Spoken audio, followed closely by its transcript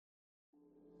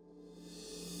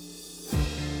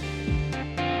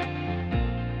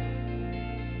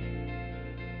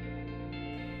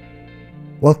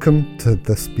Welcome to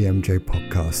this BMJ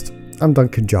podcast. I'm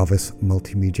Duncan Jarvis,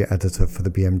 Multimedia Editor for the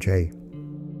BMJ.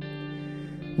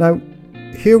 Now,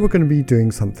 here we're going to be doing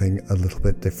something a little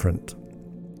bit different.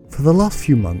 For the last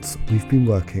few months, we've been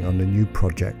working on a new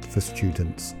project for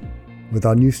students with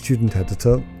our new student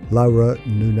editor, Laura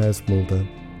Nunez Mulder.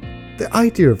 The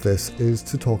idea of this is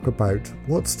to talk about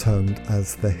what's termed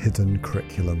as the hidden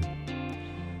curriculum.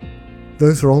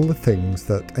 Those are all the things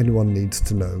that anyone needs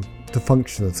to know to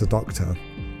function as a doctor,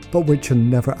 but which are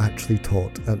never actually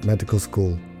taught at medical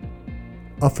school.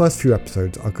 Our first few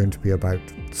episodes are going to be about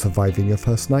surviving your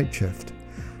first night shift,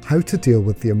 how to deal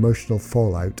with the emotional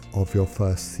fallout of your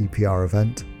first CPR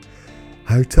event,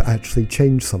 how to actually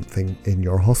change something in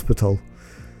your hospital,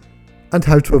 and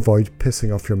how to avoid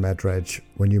pissing off your med-reg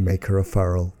when you make a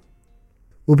referral.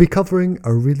 We'll be covering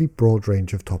a really broad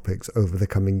range of topics over the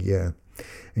coming year,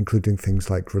 including things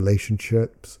like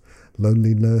relationships,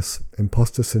 loneliness,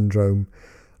 imposter syndrome,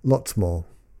 lots more.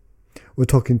 We're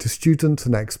talking to students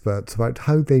and experts about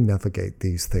how they navigate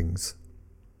these things.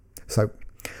 So,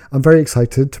 I'm very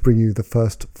excited to bring you the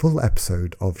first full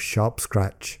episode of Sharp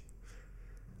Scratch.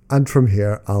 And from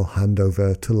here, I'll hand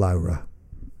over to Laura.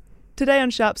 Today on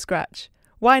Sharp Scratch,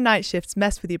 why night shifts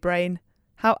mess with your brain,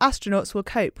 how astronauts will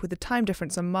cope with the time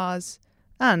difference on Mars,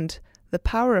 and the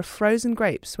power of frozen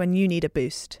grapes when you need a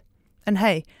boost. And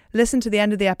hey, listen to the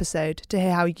end of the episode to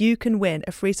hear how you can win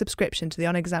a free subscription to the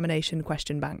On Examination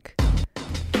question bank.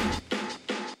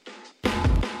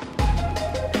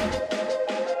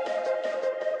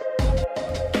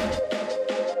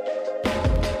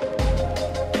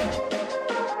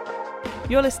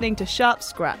 You're listening to Sharp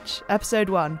Scratch, Episode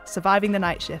 1, Surviving the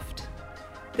Night Shift.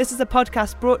 This is a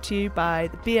podcast brought to you by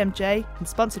the BMJ and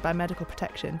sponsored by Medical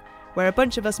Protection, where a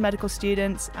bunch of us medical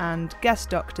students and guest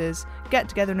doctors get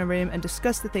together in a room and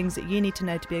discuss the things that you need to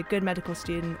know to be a good medical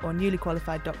student or newly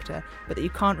qualified doctor, but that you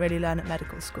can't really learn at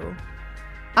medical school.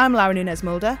 I'm Laura Nunez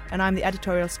Mulder, and I'm the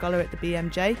editorial scholar at the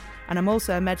BMJ, and I'm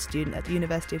also a med student at the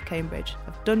University of Cambridge.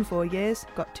 I've done 4 years,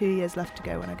 got 2 years left to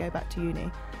go when I go back to uni.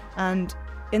 And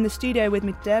in the studio with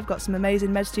me today, I've got some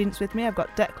amazing med students with me. I've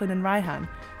got Declan and Raihan.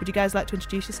 Would you guys like to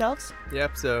introduce yourselves?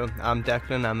 Yep, so I'm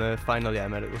Declan. I'm a final year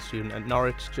medical student at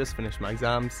Norwich. Just finished my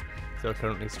exams, so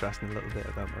currently stressing a little bit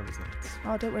about my results.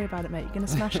 Oh, don't worry about it, mate. You're going to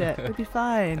smash it. You'll be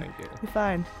fine. Thank you. You'll be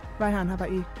fine. Raihan, how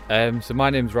about you? So my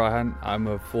name's Raihan. I'm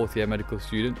a 4th year medical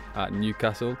student at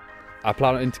Newcastle. I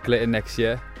plan on integrating next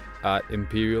year at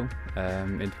Imperial,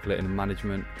 integrating in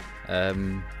management.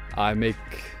 I make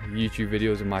YouTube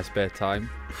videos in my spare time.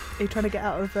 Are you trying to get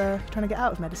out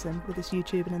of medicine with this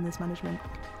YouTube and in this management?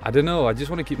 I don't know. I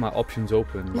just want to keep my options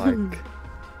open. Like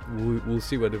we'll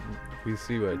see where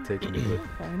it takes me.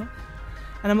 Fair enough.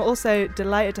 And I'm also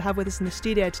delighted to have with us in the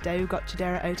studio today. We've got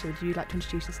Chidera Ota. Would you like to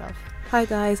introduce yourself? Hi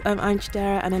guys, I'm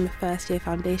Chidera and I'm a first year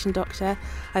foundation doctor.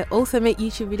 I also make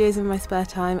YouTube videos in my spare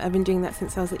time. I've been doing that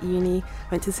since I was at uni.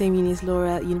 I went to the same uni as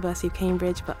Laura at University of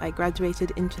Cambridge, but I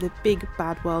graduated into the big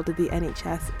bad world of the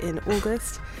NHS in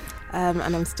August. And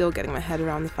I'm still getting my head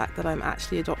around the fact that I'm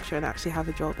actually a doctor and actually have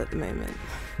a job at the moment.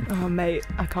 Oh mate,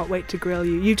 I can't wait to grill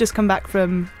you. You've just come back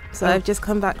from... I've just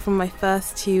come back from my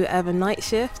first 2 ever night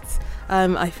shifts.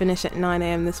 I finish at 9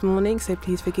 a.m. this morning, so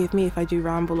please forgive me if I do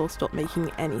ramble or stop making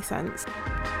any sense.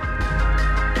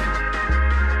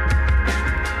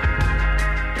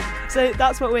 So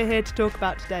that's what we're here to talk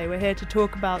about today. We're here to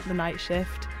talk about the night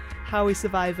shift, how we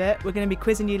survive it. We're going to be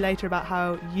quizzing you later about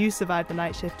how you survived the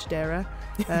night shift, Chidera,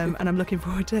 and I'm looking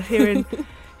forward to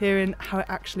hearing how it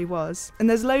actually was. And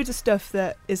there's loads of stuff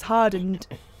that is hard and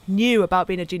new about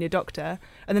being a junior doctor,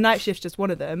 and the night shift's just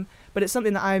one of them, but it's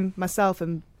something that I'm myself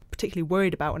am particularly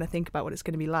worried about when I think about what it's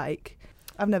going to be like.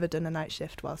 I've never done a night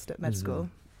shift whilst at med school.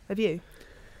 Have you?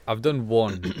 I've done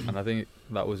one, and I think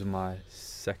that was my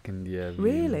 2nd year.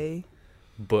 Really?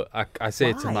 But I say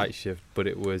Why? it's a night shift, but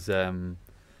it was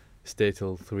stay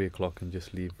till 3 o'clock and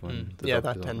just leave when the Yeah,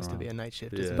 doctors that tends aren't to be around. a night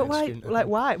shift. Yeah. As a But med why? student, I Like,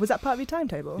 think. why? Was that part of your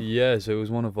timetable? Yeah, so it was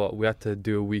one of our... We had to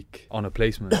do a week on a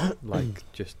placement, like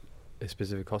just a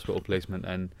specific hospital placement,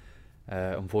 and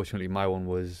unfortunately my one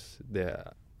was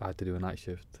there. I had to do a night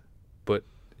shift, but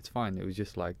it's fine. It was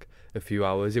just like a few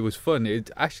hours. It was fun.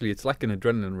 It's like an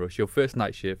adrenaline rush. Your first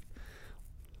night shift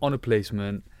on a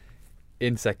placement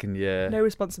in 2nd year. No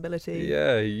responsibility.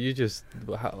 Yeah, you just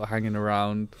hanging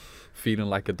around, feeling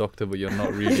like a doctor, but you're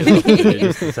not really.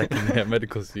 You're just a 2nd year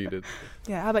medical student.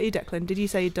 Yeah. How about you, Declan? Did you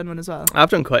say you'd done one as well?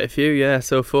 I've done quite a few, yeah.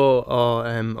 So for our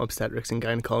obstetrics and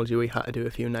gynecology, we had to do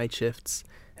a few night shifts.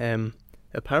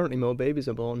 Apparently more babies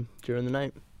are born during the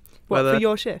night. What, Whether- for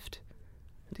your shift?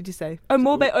 did you say? Oh,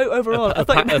 more overall. I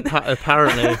thought you meant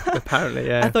apparently,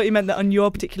 yeah. I thought you meant that on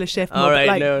your particular shift. All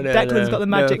right, no, Declan's got the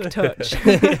magic touch.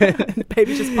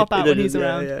 Babies just pop out when he's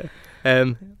around.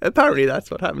 Yeah. Apparently that's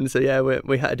what happened. So yeah,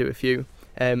 we had to do a few.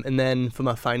 And then for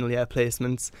my final year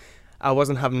placements, I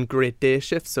wasn't having great day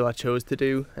shifts, so I chose to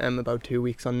do about 2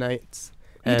 weeks on nights.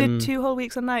 You did 2 whole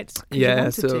weeks on nights? Yeah,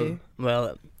 you to.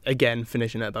 Well, again,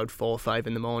 finishing at about 4 or 5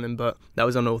 in the morning, but that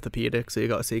was on orthopaedic, so you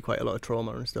got to see quite a lot of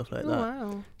trauma and stuff like that.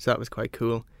 Wow. So that was quite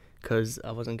cool because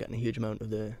I wasn't getting a huge amount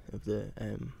of the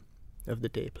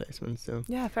day placements. So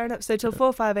yeah, fair enough. So till 4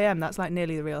 or 5 a.m, that's like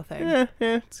nearly the real thing.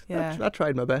 Yeah. I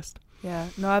tried my best. Yeah.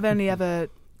 No, I've only ever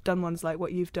done ones like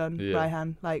what you've done, Yeah.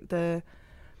 Raihan, like the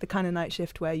kind of night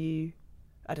shift where you,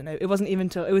 I don't know, it was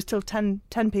till 10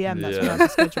 p.m. That's when I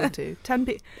was scheduled to. 10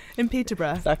 p in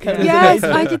Peterborough. That kind of Yes,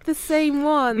 amazing. I did the same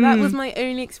one. That was Mm. my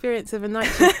only experience of a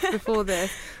night shift before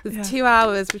this. It was 2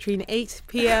 hours between 8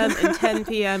 p.m. and 10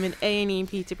 p.m. in A&E in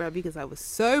Peterborough because I was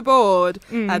so bored,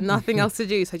 had nothing else to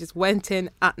do, so I just went in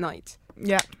at night.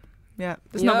 Yeah.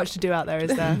 There's not Yep. much to do out there,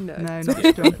 is there? No. not much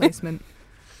to do on placement.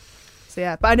 So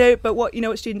yeah, but I know. But what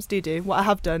students do? What I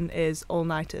have done is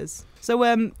all-nighters. So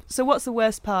what's the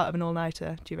worst part of an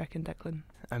all-nighter? Do you reckon, Declan?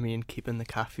 I mean, keeping the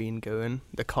caffeine going,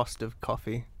 the cost of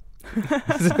coffee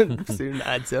soon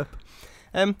adds up.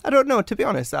 I don't know. To be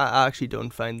honest, I actually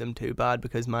don't find them too bad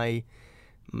because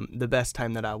the best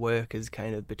time that I work is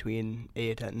kind of between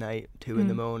 8 at night, 2 in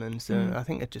the morning. So I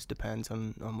think it just depends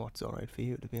on what's all right for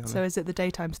you, to be honest. So is it the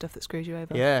daytime stuff that screws you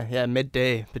over? Yeah,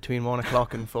 midday between 1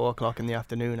 o'clock and 4 o'clock in the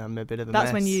afternoon, I'm a bit of a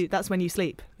mess. That's when you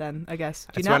sleep. Then I guess.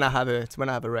 Do you It's when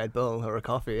I have a Red Bull or a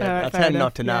coffee. I fair tend enough.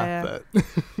 not to nap, Yeah. but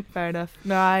Fair enough.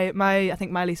 No, I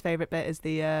think my least favourite bit is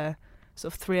the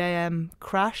sort of 3 a.m.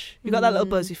 crash. You got that little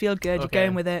buzz, you feel good, you're Okay.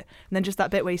 going with it, and then just that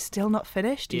bit where you're still not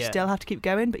finished, you Yeah. still have to keep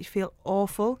going, but you feel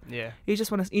awful. yeah. You just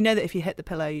want to, you know that if you hit the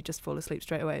pillow, you just fall asleep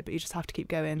straight away, but you just have to keep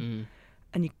going,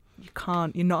 and you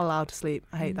can't, you're not allowed to sleep.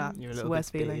 I hate that. You're a It's the little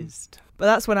worst bit feeling. dazed. But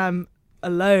that's when I'm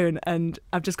alone and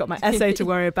I've just got my essay to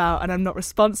worry about, and I'm not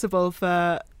responsible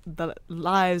for the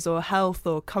lives or health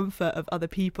or comfort of other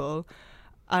people.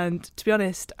 And to be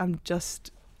honest, I'm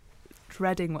just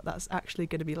dreading what that's actually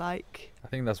going to be like. I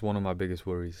think that's one of my biggest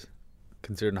worries,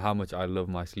 considering how much I love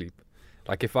my sleep.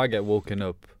 Like if I get woken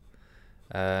up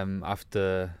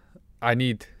after, I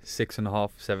need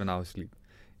 6.5, 7 hours sleep.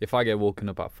 If I get woken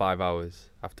up at 5 hours,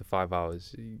 after 5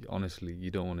 hours, honestly, you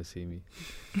don't want to see me.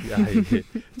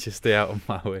 Just stay out of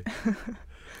my way.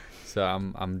 So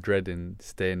I'm dreading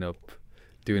staying up,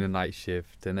 doing a night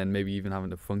shift, and then maybe even having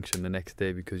to function the next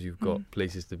day because you've got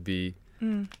places to be,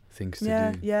 things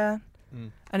to do. Yeah.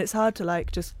 And it's hard to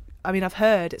I've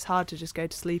heard it's hard to just go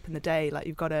to sleep in the day. Like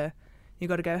you've got to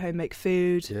go home, make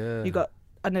food. Yeah.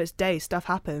 I know it's day, stuff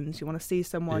happens. You want to see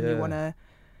someone, you Yeah. want to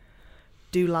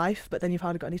do life, but then you've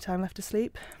hardly got any time left to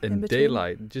sleep. in And between.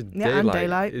 daylight, just Yeah, and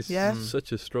daylight, It's yeah.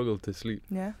 such a struggle to sleep.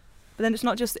 Yeah. But then it's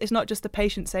not just the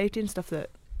patient safety and stuff that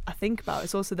I think about.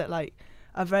 It's also that like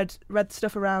I've read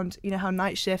stuff around, you know, how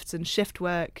night shifts and shift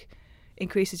work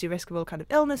increases your risk of all kind of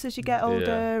illness as you get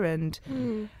older,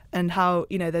 and how,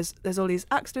 you know, there's all these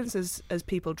accidents as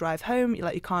people drive home.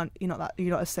 Like you're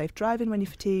not as safe driving when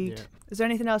you're fatigued. Yeah. Is there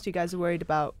anything else you guys are worried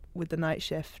about with the night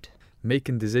shift?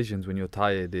 Making decisions when you're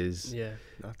tired is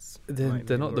That's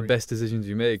they're not the best decisions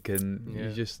you make, and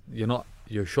you're not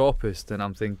your sharpest. And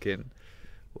I'm thinking,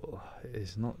 well,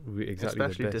 it's not exactly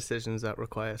especially the best. decisions that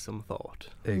require some thought.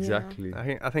 Exactly.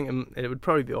 I think it would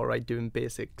probably be all right doing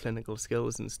basic clinical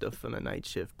skills and stuff on a night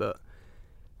shift, but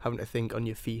having to think on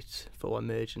your feet for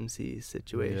emergency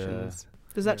situations.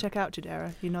 Does that check out,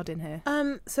 Jadera? You nod in here.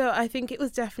 So I think it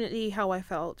was definitely how I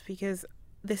felt because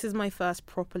this is my first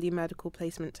properly medical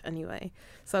placement anyway.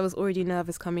 So I was already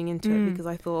nervous coming into it because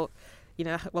I thought, you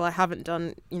know, well, I haven't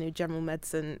done, you know, general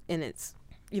medicine in its,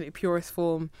 you know, purest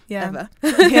form ever.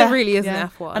 It really is an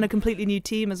F1. And a completely new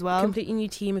team as well. Completely new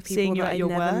team of Seeing people you that at I'd your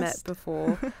never met worst.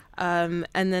 before. And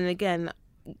then again,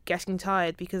 getting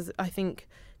tired because I think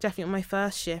definitely on my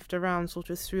first shift around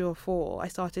sort of 3 or 4, I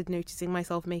started noticing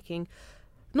myself making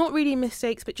not really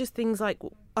mistakes, but just things like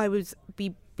I would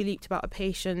be bleeped about a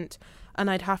patient and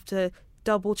I'd have to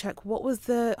double check, what was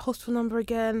the hospital number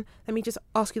again? Let me just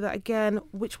ask you that again.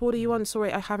 Which ward are you on?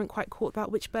 Sorry, I haven't quite caught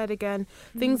that. Which bed again?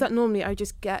 Things that normally I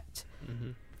just get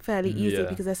fairly easily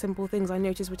because they're simple things. I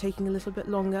noticed were taking a little bit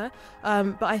longer.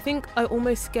 But I think I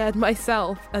almost scared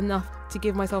myself enough to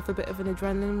give myself a bit of an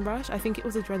adrenaline rush. I think it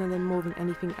was adrenaline more than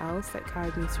anything else that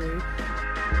carried me through.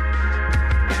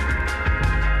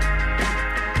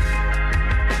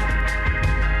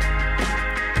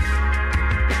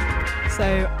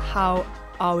 So how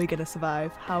are we going to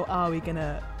survive? How are we going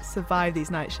to survive these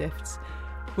night shifts?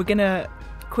 We're going to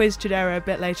quiz Chidera a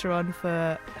bit later on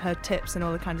for her tips and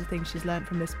all the kinds of things she's learned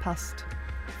from this past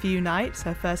few nights,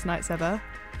 her first nights ever.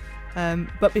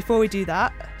 But before we do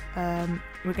that,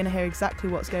 we're going to hear exactly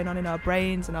what's going on in our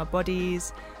brains and our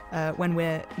bodies when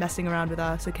we're messing around with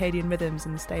our circadian rhythms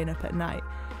and staying up at night.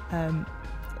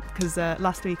 Because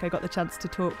last week I got the chance to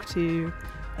talk to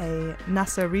a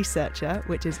NASA researcher,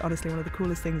 which is honestly one of the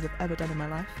coolest things I've ever done in my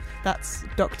life. That's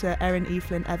Dr. Erin E.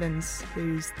 Flynn Evans,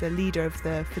 who's the leader of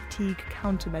the Fatigue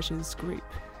Countermeasures Group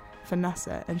for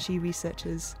NASA, and she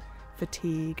researches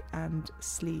fatigue and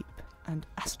sleep and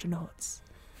astronauts.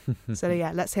 So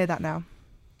yeah, let's hear that now.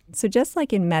 So just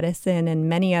like in medicine and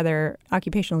many other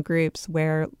occupational groups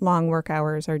where long work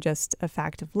hours are just a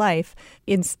fact of life,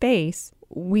 in space,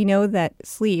 we know that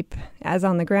sleep, as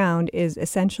on the ground, is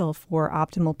essential for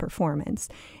optimal performance.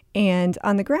 And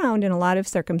on the ground, in a lot of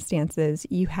circumstances,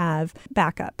 you have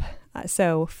backup.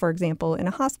 So, for example, in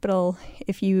a hospital,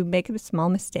 if you make a small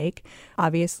mistake,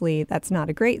 obviously that's not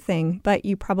a great thing, but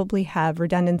you probably have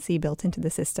redundancy built into the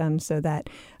system so that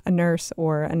a nurse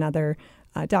or another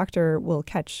doctor will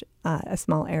catch a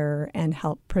small error and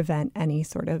help prevent any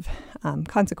sort of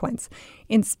consequence.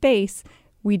 In space,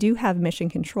 we do have mission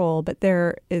control, but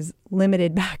there is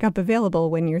limited backup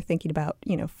available when you're thinking about,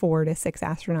 4 to 6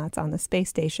 astronauts on the space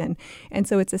station. And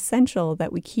so it's essential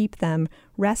that we keep them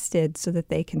rested so that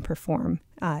they can perform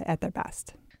at their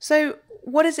best. So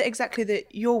what is it exactly that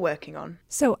you're working on?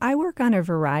 So I work on a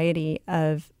variety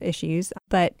of issues,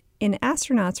 but in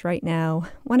astronauts right now,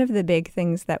 one of the big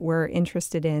things that we're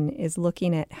interested in is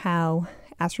looking at how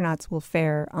astronauts will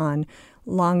fare on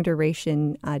long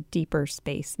duration, deeper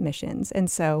space missions. And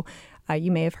so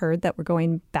you may have heard that we're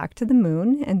going back to the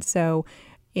moon. And so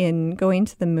in going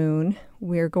to the moon,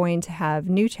 we're going to have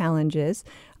new challenges.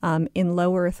 In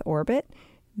low Earth orbit,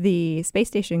 the space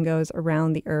station goes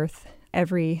around the Earth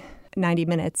every 90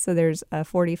 minutes. So there's a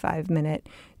 45-minute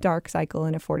dark cycle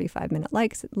and a 45-minute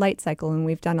light cycle. And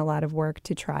we've done a lot of work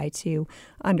to try to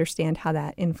understand how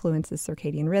that influences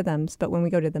circadian rhythms. But when we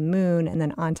go to the moon and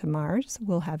then onto Mars,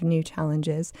 we'll have new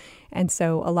challenges. And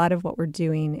so a lot of what we're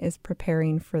doing is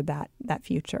preparing for that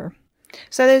future.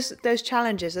 So those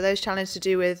challenges, are those challenges to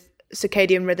do with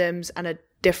circadian rhythms and a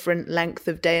different length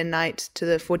of day and night to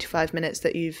the 45 minutes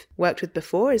that you've worked with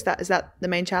before? Is that the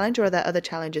main challenge, or are there other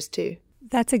challenges too?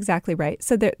 That's exactly right.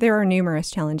 So there are numerous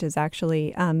challenges,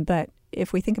 actually. But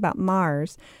if we think about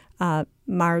Mars,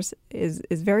 Mars is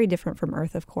very different from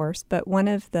Earth, of course. But one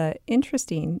of the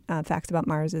interesting facts about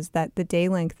Mars is that the day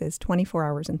length is 24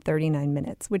 hours and 39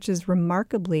 minutes, which is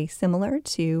remarkably similar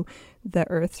to the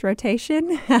Earth's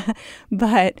rotation.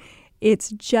 But it's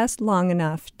just long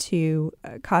enough to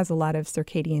cause a lot of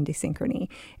circadian desynchrony.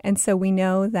 And so we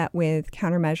know that with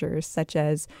countermeasures such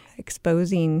as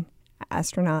exposing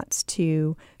astronauts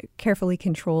to carefully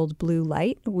controlled blue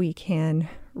light, we can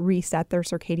reset their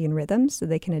circadian rhythms so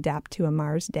they can adapt to a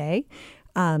Mars day.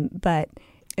 But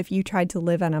if you tried to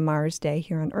live on a Mars day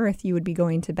here on Earth, you would be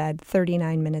going to bed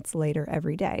 39 minutes later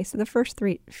every day. So the first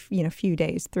few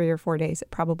days, 3 or 4 days,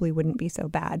 it probably wouldn't be so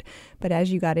bad. But as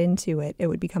you got into it, it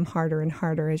would become harder and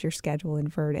harder as your schedule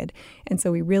inverted. And so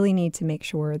we really need to make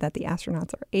sure that the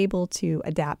astronauts are able to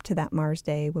adapt to that Mars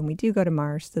day when we do go to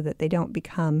Mars so that they don't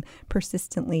become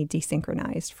persistently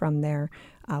desynchronized from their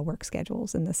work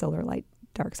schedules in the solar light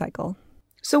dark cycle.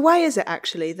 So why is it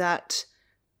actually that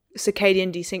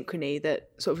circadian desynchrony, that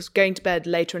sort of going to bed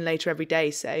later and later every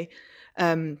day, say,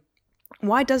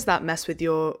 why does that mess with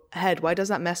your head? Why does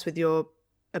that mess with your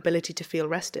ability to feel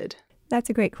rested? That's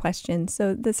a great question.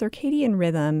 So the circadian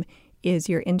rhythm is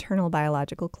your internal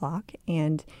biological clock,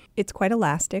 and it's quite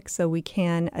elastic, so we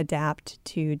can adapt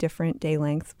to different day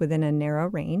lengths within a narrow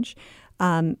range.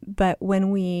 But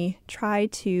when we try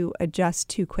to adjust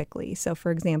too quickly, so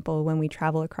for example, when we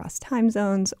travel across time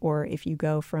zones, or if you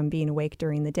go from being awake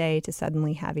during the day to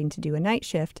suddenly having to do a night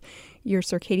shift, your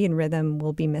circadian rhythm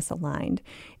will be misaligned.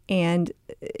 And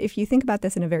if you think about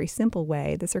this in a very simple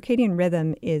way, the circadian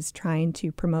rhythm is trying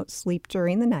to promote sleep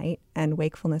during the night and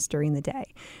wakefulness during the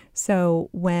day. So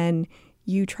when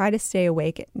you try to stay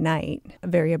awake at night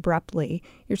very abruptly,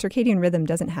 your circadian rhythm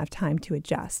doesn't have time to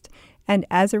adjust. And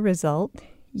as a result,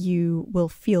 you will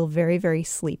feel very, very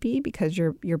sleepy because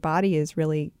your body is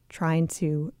really trying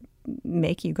to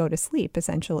make you go to sleep,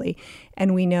 essentially.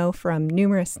 And we know from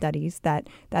numerous studies that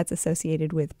that's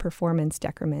associated with performance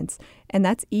decrements. And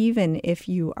that's even if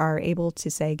you are able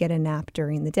to, say, get a nap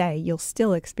during the day, you'll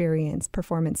still experience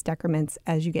performance decrements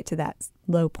as you get to that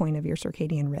low point of your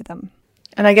circadian rhythm.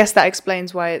 And I guess that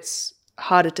explains why it's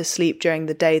harder to sleep during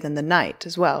the day than the night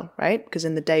as well, right? Because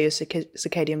in the day, your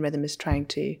circadian rhythm is trying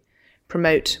to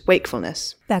promote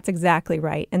wakefulness. That's exactly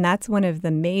right. And that's one of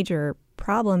the major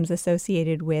problems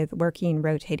associated with working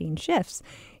rotating shifts.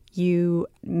 You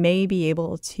may be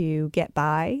able to get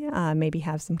by, maybe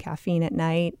have some caffeine at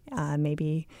night,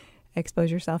 maybe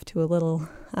expose yourself to a little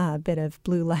bit of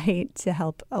blue light to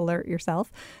help alert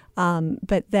yourself.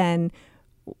 But then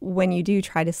when you do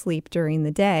try to sleep during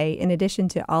the day, in addition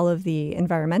to all of the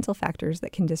environmental factors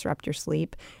that can disrupt your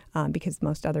sleep, because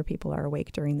most other people are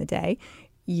awake during the day,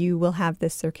 you will have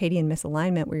this circadian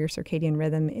misalignment where your circadian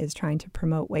rhythm is trying to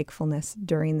promote wakefulness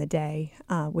during the day,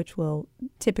 which will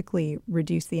typically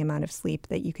reduce the amount of sleep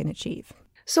that you can achieve.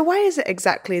 So why is it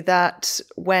exactly that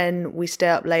when we stay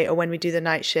up late or when we do the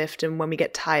night shift and when we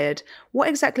get tired, what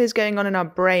exactly is going on in our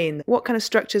brain? What kind of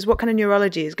structures, what kind of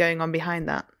neurology is going on behind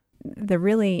that? The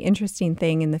really interesting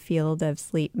thing in the field of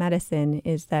sleep medicine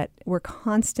is that we're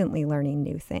constantly learning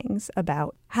new things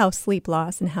about how sleep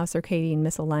loss and how circadian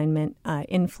misalignment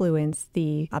influence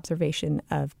the observation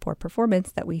of poor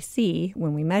performance that we see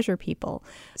when we measure people.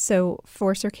 So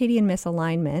for circadian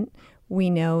misalignment,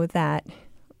 we know that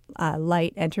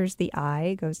light enters the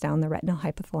eye, goes down the retinal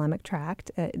hypothalamic tract.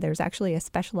 There's actually a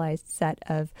specialized set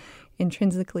of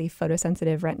intrinsically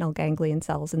photosensitive retinal ganglion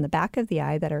cells in the back of the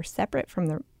eye that are separate from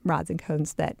the rods and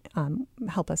cones that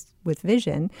help us with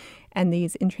vision. And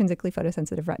these intrinsically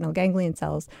photosensitive retinal ganglion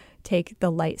cells take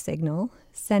the light signal,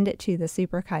 send it to the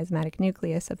suprachiasmatic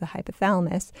nucleus of the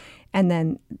hypothalamus, and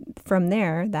then from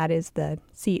there, that is the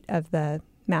seat of the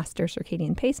master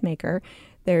circadian pacemaker.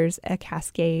 There's a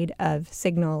cascade of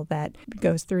signal that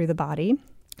goes through the body,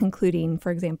 including,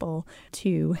 for example,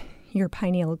 to your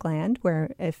pineal gland,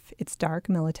 where if it's dark,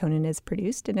 melatonin is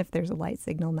produced, and if there's a light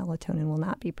signal, melatonin will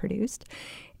not be produced.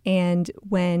 And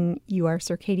when you are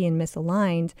circadian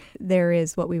misaligned, there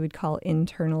is what we would call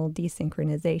internal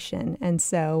desynchronization. And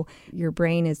so your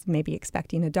brain is maybe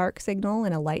expecting a dark signal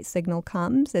and a light signal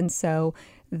comes. And so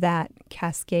that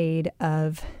cascade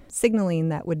of signaling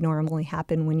that would normally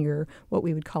happen when you're what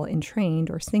we would call entrained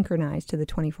or synchronized to the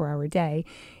 24-hour day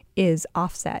is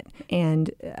offset. And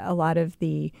a lot of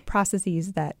the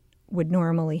processes that would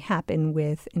normally happen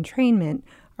with entrainment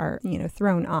are,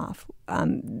 thrown off.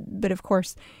 But of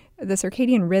course, the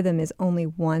circadian rhythm is only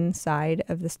one side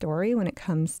of the story when it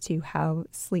comes to how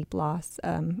sleep loss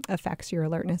affects your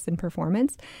alertness and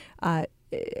performance. I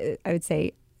would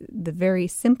say the very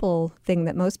simple thing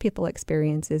that most people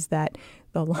experience is that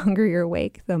the longer you're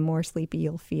awake, the more sleepy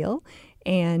you'll feel.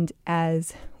 And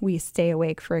as we stay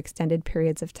awake for extended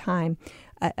periods of time,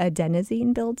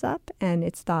 adenosine builds up, and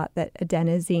it's thought that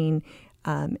adenosine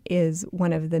is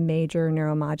one of the major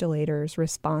neuromodulators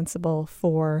responsible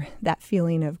for that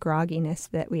feeling of grogginess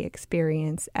that we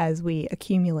experience as we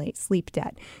accumulate sleep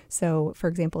debt. So, for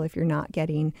example, if you're not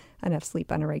getting enough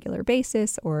sleep on a regular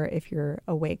basis, or if you're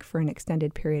awake for an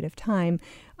extended period of time,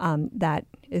 that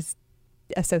is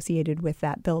associated with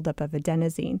that buildup of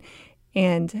adenosine.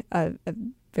 And a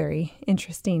very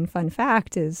interesting fun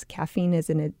fact is caffeine is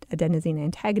an adenosine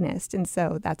antagonist. And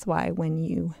so that's why when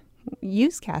you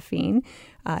use caffeine,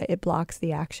 it blocks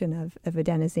the action of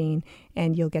adenosine,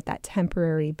 and you'll get that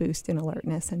temporary boost in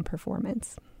alertness and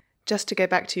performance. Just to go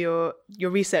back to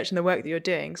your research and the work that you're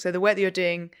doing. So the work that you're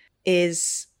doing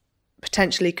is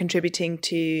potentially contributing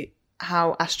to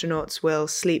how astronauts will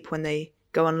sleep when they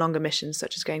go on longer missions,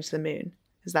 such as going to the moon.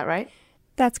 Is that right?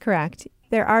 That's correct.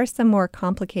 There are some more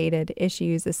complicated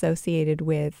issues associated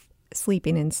with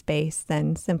sleeping in space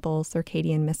than simple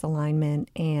circadian misalignment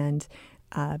and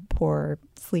poor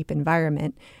sleep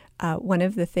environment. One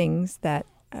of the things that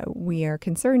we are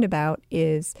concerned about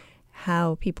is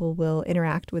how people will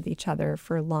interact with each other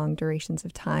for long durations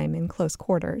of time in close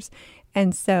quarters.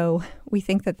 And so we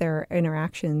think that there are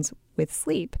interactions with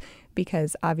sleep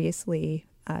because obviously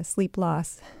sleep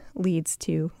loss leads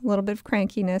to a little bit of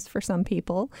crankiness for some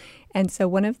people. And so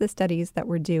one of the studies that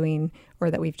we're doing,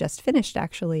 or that we've just finished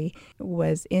actually,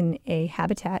 was in a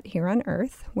habitat here on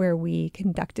Earth where we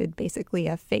conducted basically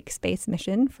a fake space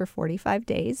mission for 45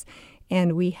 days.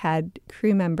 And we had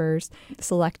crew members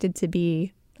selected to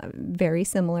be very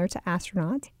similar to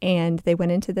astronauts. And they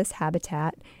went into this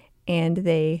habitat and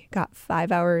they got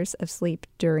 5 hours of sleep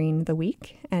during the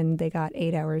week, and they got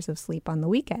 8 hours of sleep on the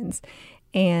weekends.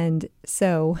 And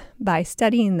so by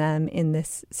studying them in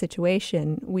this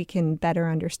situation, we can better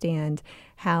understand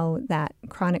how that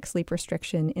chronic sleep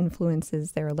restriction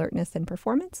influences their alertness and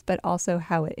performance, but also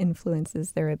how it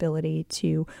influences their ability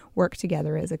to work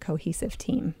together as a cohesive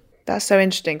team. That's so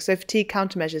interesting. So fatigue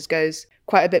countermeasures goes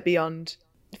quite a bit beyond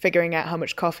figuring out how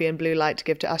much coffee and blue light to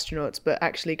give to astronauts, but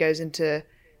actually goes into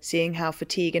seeing how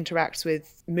fatigue interacts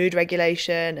with mood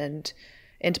regulation and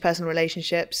interpersonal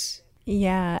relationships.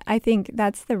 Yeah, I think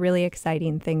that's the really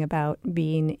exciting thing about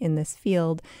being in this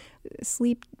field.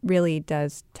 Sleep really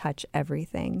does touch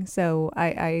everything. So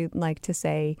I like to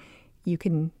say you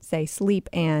can say sleep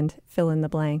and fill in the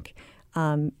blank,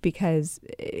 because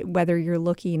whether you're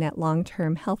looking at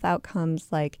long-term health outcomes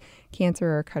like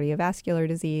cancer or cardiovascular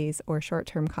disease, or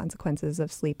short-term consequences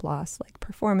of sleep loss like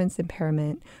performance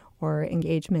impairment or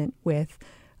engagement with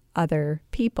other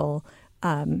people,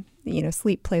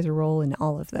 sleep plays a role in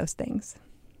all of those things.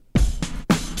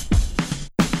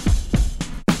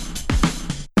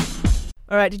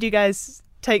 All right, did you guys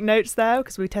take notes there?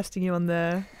 Because we're testing you on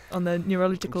the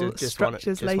neurological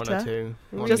structures later.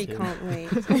 Really can't wait.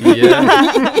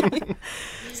 Yeah.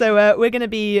 So we're going to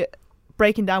be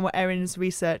breaking down what Erin's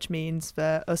research means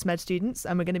for us med students,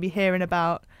 and we're going to be hearing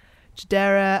about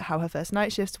Chidera, how her first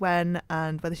night shifts went,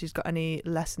 and whether she's got any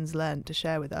lessons learned to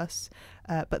share with us.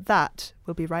 But that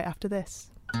will be right after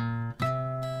this.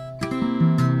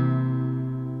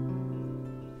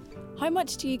 How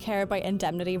much do you care about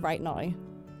indemnity right now?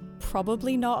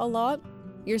 Probably not a lot.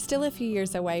 You're still a few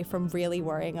years away from really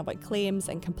worrying about claims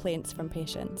and complaints from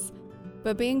patients.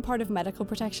 But being part of medical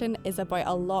protection is about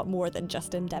a lot more than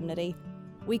just indemnity.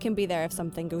 We can be there if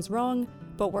something goes wrong,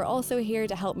 but we're also here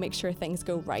to help make sure things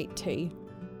go right too.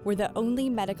 We're the only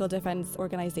medical defence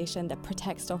organisation that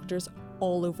protects doctors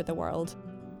all over the world.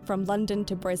 From London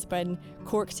to Brisbane,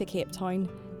 Cork to Cape Town,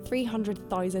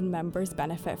 300,000 members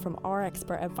benefit from our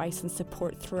expert advice and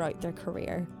support throughout their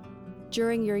career.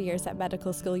 During your years at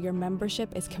medical school, your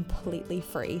membership is completely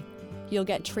free. You'll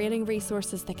get training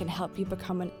resources that can help you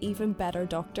become an even better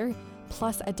doctor,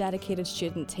 plus a dedicated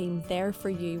student team there for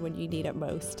you when you need it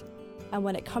most. And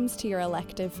when it comes to your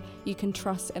elective, you can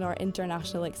trust in our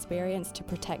international experience to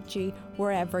protect you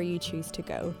wherever you choose to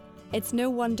go. It's no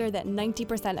wonder that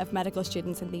 90% of medical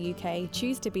students in the UK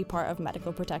choose to be part of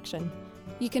medical protection.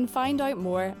 You can find out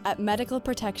more at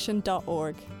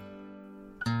medicalprotection.org.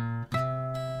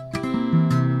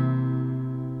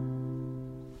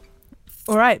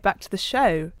 All right, back to the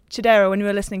show. Chidera, when you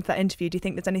were listening to that interview, do you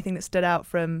think there's anything that stood out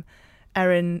from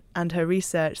Erin and her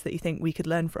research that you think we could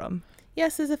learn from?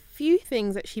 Yes, there's a few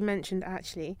things that she mentioned,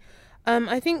 actually.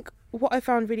 I think what I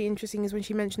found really interesting is when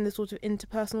she mentioned the sort of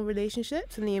interpersonal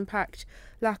relationships and the impact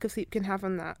lack of sleep can have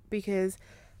on that, because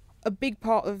a big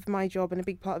part of my job and a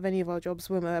big part of any of our jobs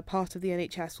when we're part of the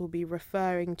NHS will be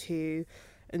referring to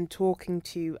and talking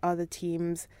to other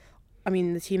teams. I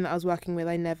mean, the team that I was working with,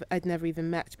 I'd never even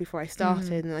met before I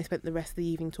started, and I spent the rest of the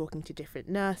evening talking to different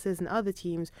nurses and other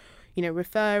teams,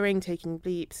 referring, taking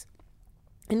bleeps.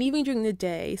 And even during the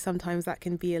day, sometimes that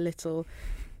can be a little,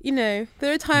 there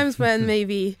are times when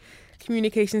maybe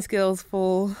communication skills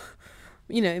fall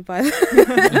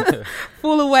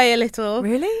fall away a little.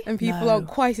 Really? And people aren't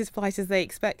quite as polite as they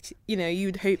expect,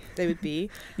 you'd hope they would be.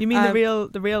 You mean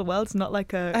the real world's not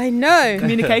like a I know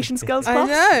communication skills class?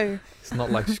 I know. It's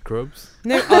not like Scrubs.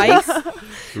 No ice.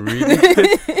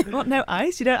 Really? What, no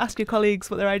ice? You don't ask your colleagues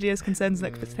what their ideas, concerns and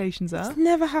expectations are? It's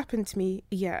never happened to me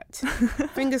yet.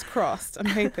 Fingers crossed, I'm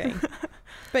hoping.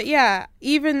 But yeah,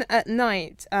 even at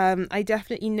night, I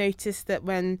definitely noticed that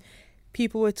when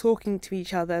people were talking to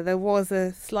each other, there was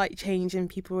a slight change and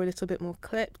people were a little bit more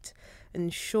clipped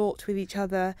and short with each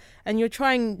other. And you're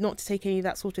trying not to take any of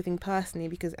that sort of thing personally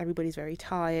because everybody's very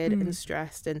tired and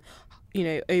stressed, and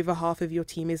over half of your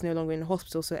team is no longer in the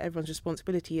hospital, so everyone's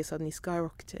responsibility is suddenly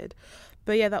skyrocketed.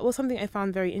 But yeah, that was something I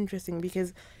found very interesting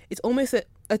because it's almost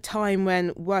a time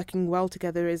when working well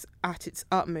together is at its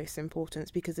utmost importance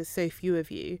because there's so few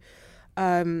of you.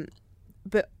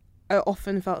 But I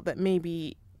often felt that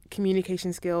maybe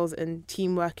communication skills and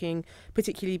team working,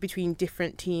 particularly between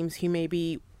different teams who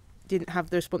maybe didn't have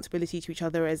the responsibility to each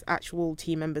other as actual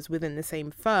team members within the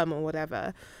same firm or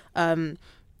whatever,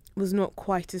 was not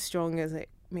quite as strong as it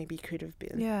maybe could have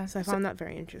been. Yeah. So I found that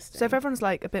very interesting. So if everyone's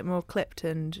like a bit more clipped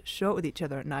and short with each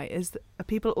other at night, are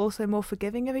people also more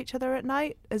forgiving of each other at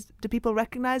night? Do people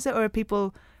recognise it, or have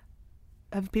people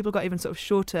got even sort of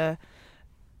shorter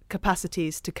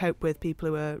capacities to cope with people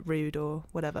who are rude or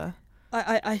whatever?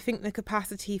 I think the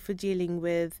capacity for dealing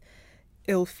with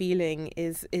ill feeling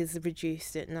is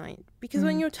reduced at night, because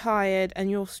when you're tired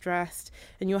and you're stressed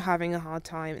and you're having a hard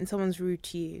time and someone's rude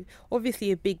to you,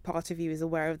 obviously a big part of you is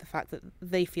aware of the fact that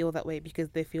they feel that way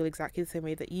because they feel exactly the same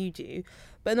way that you do,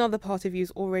 but another part of you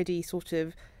is already sort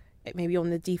of maybe on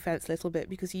the defense a little bit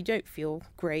because you don't feel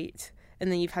great, and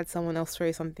then you've had someone else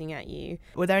throw something at you.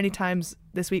 Were there any times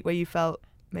this week where you felt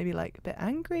maybe like a bit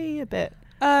angry, a bit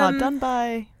hard done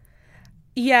by?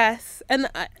 Yes, and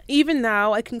even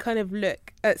now I can kind of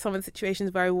look at some of the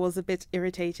situations where I was a bit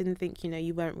irritated and think,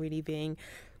 you weren't really being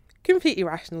completely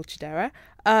rational, Chidera.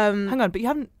 Hang on, but you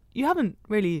haven't you haven't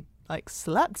really like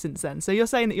slept since then. So you're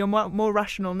saying that you're more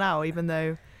rational now, even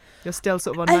though you're still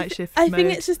sort of on night shift I mode.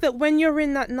 think it's just that when you're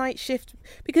in that night shift,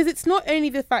 because it's not only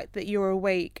the fact that you're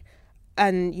awake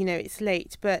and, you know, it's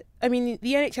late, but I mean,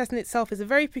 the NHS in itself is a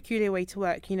very peculiar way to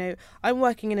work. You know, I'm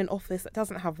working in an office that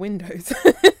doesn't have windows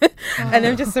and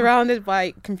I'm just surrounded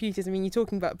by computers. I mean, you're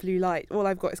talking about blue light. All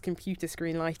I've got is computer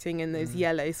screen lighting and those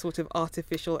yellow sort of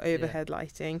artificial overhead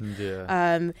lighting.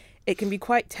 Yeah. It can be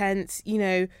quite tense. You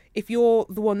know, if you're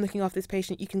the one looking after this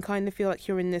patient, you can kind of feel like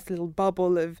you're in this little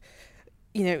bubble of,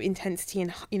 you know, intensity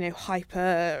and, you know,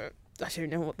 hyper, I don't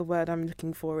know what the word I'm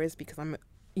looking for is because I'm,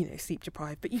 you know, sleep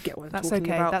deprived, but you get what I'm talking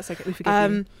about. That's okay. We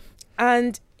forgive you.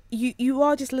 And you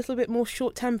are just a little bit more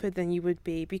short-tempered than you would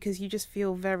be because you just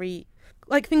feel very,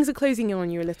 like things are closing in on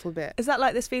you a little bit. Is that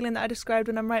like this feeling that I described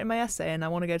when I'm writing my essay and I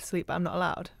want to go to sleep but I'm not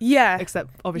allowed? Yeah. Except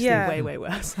obviously way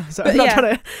worse. So But I'm not yeah.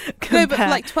 trying to compare. No, but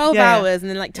like 12 hours and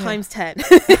then like times 10.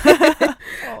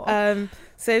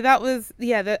 So that was,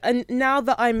 and now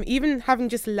that I'm even having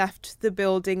just left the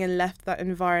building and left that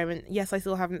environment, yes, I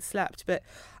still haven't slept, but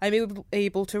I'm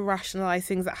able to rationalise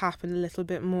things that happened a little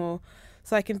bit more.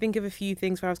 So I can think of a few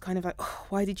things where I was kind of like, oh,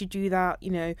 why did you do that?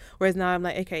 You know, whereas now I'm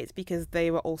like, okay, it's because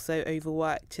they were also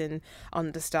overworked and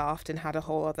understaffed and had a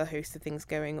whole other host of things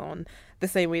going on, the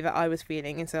same way that I was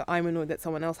feeling. And so I'm annoyed that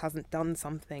someone else hasn't done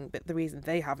something, but the reason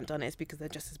they haven't done it is because they're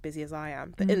just as busy as I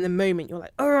am. But in the moment, you're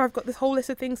like, oh, I've got this whole list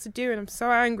of things to do and I'm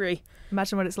so angry.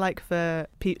 Imagine what it's like for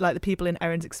like the people in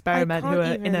Erin's experiment who are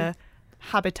in a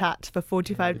habitat for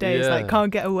 45 days, like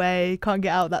can't get away, can't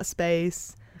get out of that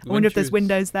space. I wonder if there's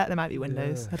windows there. There might be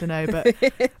windows. I don't know, but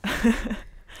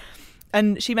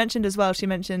and she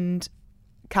mentioned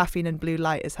caffeine and blue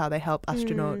light is how they help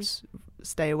astronauts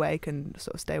stay awake and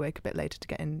sort of stay awake a bit later to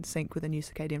get in sync with a new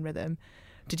circadian rhythm.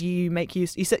 Did you make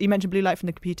use? You mentioned blue light from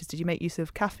the computers. Did you make use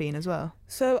of caffeine as well?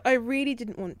 So I really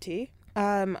didn't want to.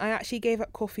 I actually gave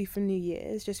up coffee for New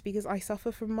Year's just because I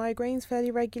suffer from migraines fairly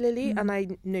regularly and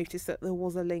I noticed that there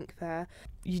was a link there.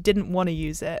 You didn't want to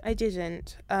use it? I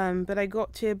didn't, but I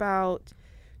got to about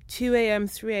 2 a.m,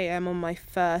 3 a.m. on my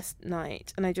first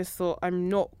night and I just thought I'm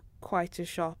not quite as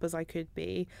sharp as I could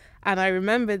be. And I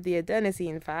remembered the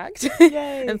adenosine fact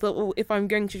and thought, well, if I'm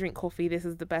going to drink coffee, this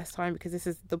is the best time because this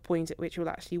is the point at which it will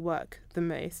actually work the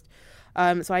most.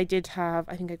 So I did have,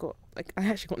 I actually got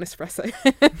an espresso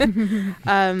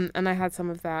and I had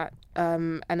some of that.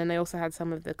 And then I also had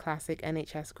some of the classic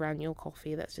NHS granule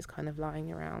coffee that's just kind of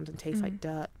lying around and tastes like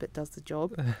dirt but does the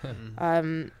job.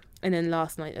 And then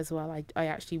last night as well, I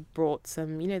actually brought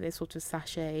some, you know, those sort of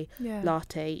sachet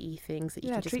latte-y things that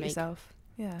you can just treat make. Yourself.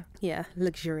 Yeah,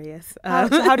 luxurious.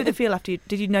 So how did it feel after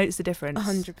did you notice the difference?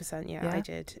 100%, yeah, I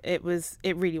did. It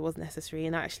really was necessary.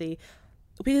 And actually,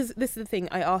 because this is the thing,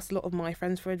 I asked a lot of my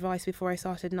friends for advice before I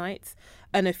started nights,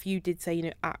 and a few did say, you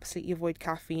know, absolutely avoid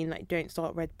caffeine, like don't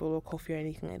start Red Bull or coffee or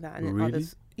anything like that. And then really?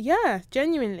 others, yeah,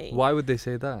 genuinely. Why would they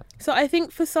say that? So I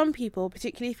think for some people,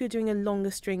 particularly if you're doing a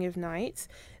longer string of nights,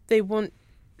 they kind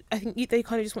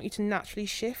of just want you to naturally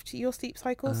shift your sleep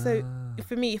cycle. So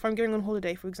for me, if I'm going on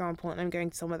holiday, for example, and I'm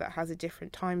going to somewhere that has a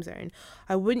different time zone,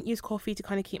 I wouldn't use coffee to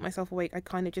kind of keep myself awake. I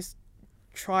kind of just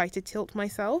try to tilt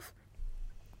myself.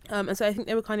 And so I think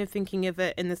they were kind of thinking of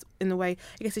it in the way,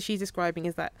 I guess, as she's describing,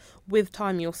 is that with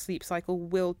time your sleep cycle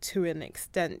will, to an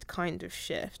extent, kind of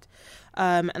shift.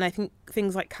 And I think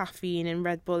things like caffeine and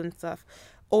Red Bull and stuff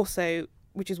also,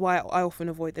 which is why I often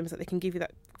avoid them, is that they can give you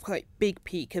that quite big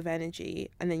peak of energy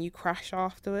and then you crash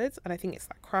afterwards. And I think it's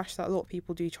that crash that a lot of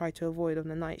people do try to avoid on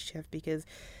the night shift, because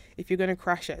if you're going to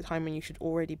crash at a time when you should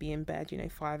already be in bed, you know,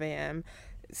 5 a.m,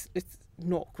 it's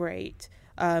not great.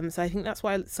 So I think that's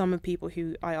why some of people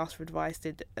who I asked for advice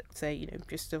did say, you know,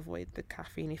 just avoid the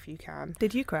caffeine if you can.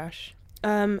 Did you crash?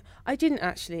 I didn't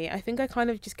actually. I think I kind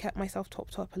of just kept myself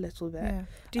topped up a little bit. Yeah.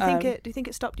 Do you think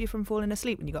it stopped you from falling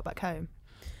asleep when you got back home?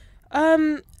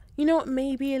 You know what,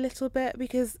 maybe a little bit,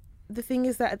 because the thing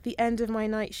is that at the end of my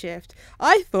night shift,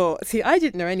 I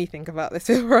didn't know anything about this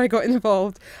before I got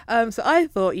involved. So I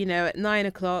thought, you know, at 9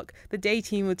 o'clock, the day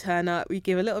team would turn up, we'd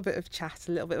give a little bit of chat,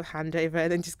 a little bit of handover,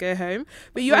 and then just go home.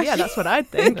 But yeah, that's what I'd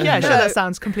think. Yeah, No. sure, that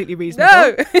sounds completely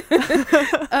reasonable.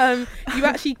 No! You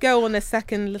actually go on a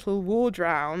second little ward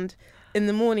round in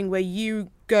the morning where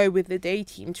you go with the day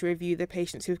team to review the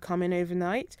patients who've come in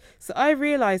overnight. So I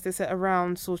realised this at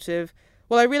around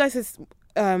I realised this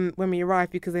when we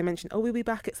arrived, because they mentioned, we'll be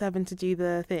back at 7 to do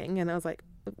the thing, and I was like,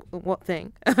 what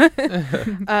thing?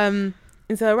 And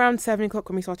so around 7 o'clock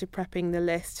when we started prepping the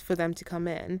list for them to come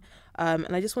in,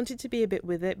 and I just wanted to be a bit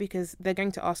with it, because they're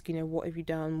going to ask, you know, what have you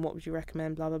done, what would you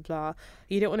recommend, blah blah blah.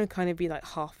 You don't want to kind of be like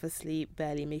half asleep,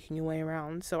 barely making your way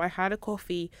around. So I had a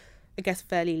coffee I guess,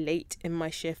 fairly late in my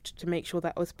shift to make sure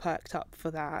that I was perked up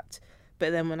for that.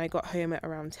 But then when I got home at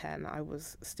around 10, I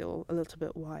was still a little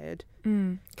bit wired.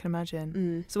 Can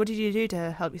imagine. So what did you do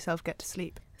to help yourself get to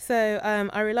sleep? So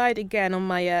I relied again on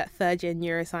my third year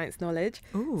neuroscience knowledge.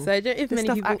 Ooh, so I don't know if this many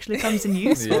stuff people actually comes in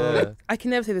useful. Yeah. I can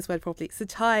never say this word properly.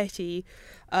 Satiety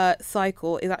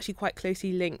cycle is actually quite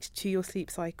closely linked to your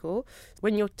sleep cycle.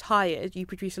 When you're tired, you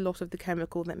produce a lot of the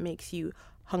chemical that makes you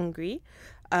hungry,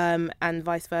 and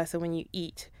vice versa. When you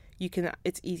eat,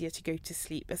 it's easier to go to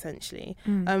sleep essentially,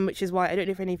 which is why I don't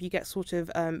know if any of you get sort of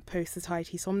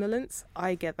post-satiety somnolence.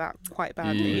 I get that quite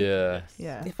badly. Yeah.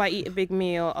 If I eat a big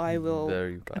meal, I will.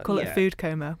 Very bad. I call it Yeah. food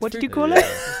coma. What did you Food- call Yeah.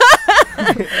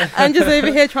 it? I'm just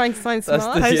over here trying to sound That's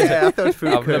smart. the- Yeah, I thought food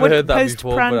I've coma. never heard that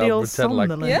before, but I'll Postprandial pretend like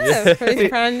somnolence. Yeah,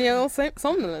 postprandial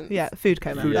somnolence. Yeah, food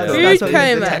coma. Food That's, coma. that's what Food it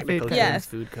is, coma. the Technical food terms, Yes.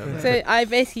 food coma. So I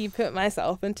basically put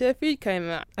myself into a food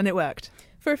coma And it worked.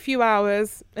 for a few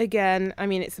hours. Again, I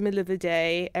mean, it's the middle of the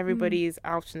day. Everybody's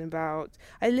out and about.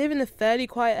 I live in a fairly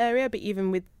quiet area, but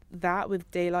even with that, with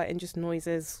daylight and just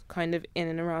noises kind of in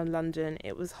and around London,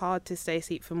 it was hard to stay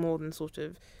asleep for more than sort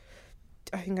of,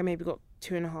 I think I maybe got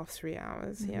 2.5, 3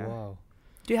 hours. Yeah. Wow.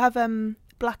 Do you have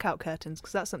blackout curtains?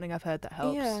 Because that's something I've heard that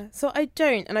helps. Yeah, so I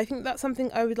don't, and I think that's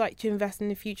something I would like to invest in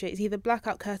the future. It's either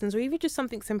blackout curtains or even just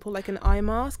something simple like an eye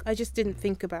mask. I just didn't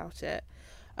think about it.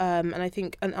 And I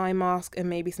think an eye mask and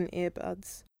maybe some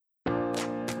earbuds.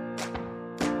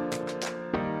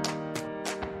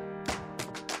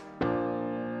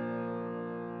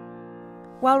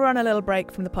 While we're on a little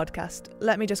break from the podcast,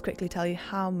 let me just quickly tell you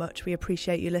how much we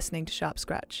appreciate you listening to Sharp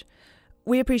Scratch.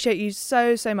 We appreciate you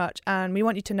so much, and we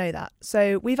want you to know that.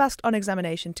 So we've asked On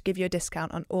Examination to give you a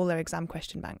discount on all their exam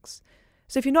question banks.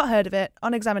 So if you've not heard of it,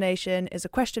 On Examination is a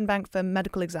question bank for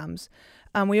medical exams,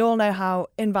 and we all know how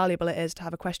invaluable it is to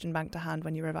have a question bank to hand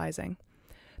when you're revising.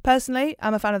 Personally,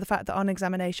 I'm a fan of the fact that On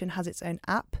Examination has its own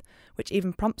app, which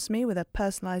even prompts me with a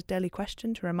personalised daily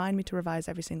question to remind me to revise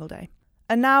every single day.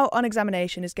 And now On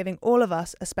Examination is giving all of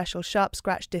us a special Sharp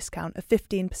Scratch discount of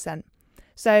 15%.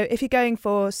 So if you're going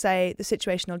for, say, the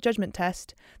situational judgment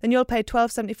test, then you'll pay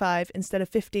 £12.75 instead of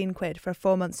 15 quid for a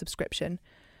 4-month subscription.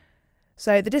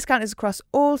 So the discount is across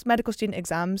all medical student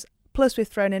exams, plus we've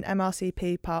thrown in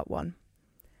MRCP Part 1.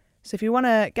 So if you want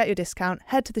to get your discount,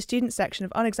 head to the student section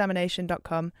of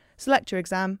onexamination.com, select your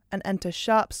exam and enter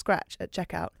Sharp Scratch at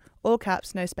checkout, all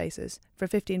caps, no spaces, for a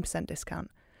 15%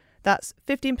 discount. That's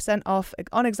 15% off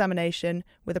On Examination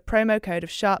with a promo code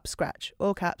of Sharp Scratch,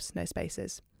 all caps, no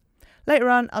spaces. Later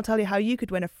on, I'll tell you how you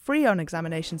could win a free On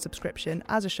Examination subscription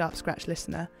as a Sharp Scratch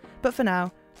listener. But for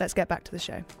now, let's get back to the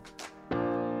show.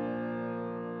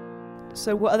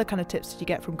 So what other kind of tips did you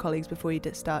get from colleagues before you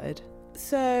started?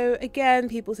 So again,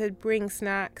 people said bring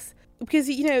snacks. Because,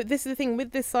 you know, this is the thing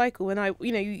with this cycle, when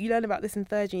you learn about this in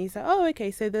third year, and you say, oh,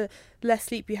 okay, so the less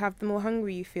sleep you have, the more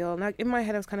hungry you feel. And in my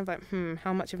head, I was kind of like,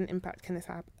 how much of an impact can this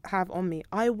have on me?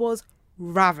 I was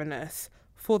ravenous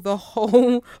for the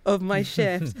whole of my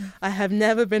shift. I have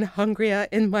never been hungrier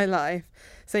in my life.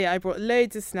 So yeah, I brought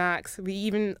loads of snacks. We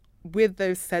even, with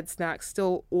those said snacks,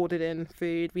 still ordered in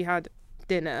food. We had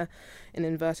dinner, in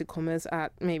inverted commas,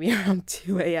 at maybe around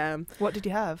 2 a.m. What did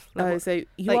you have? So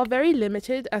you are very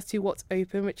limited as to what's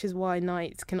open, which is why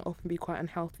nights can often be quite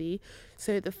unhealthy.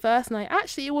 So the first night,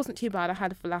 actually, it wasn't too bad. I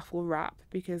had a falafel wrap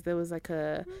because there was like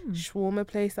a shawarma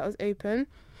place that was open.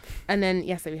 And then,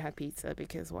 yes, we had pizza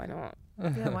because why not?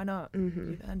 Yeah, why not?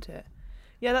 You've earned it.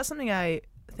 Yeah, that's something I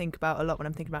think about a lot when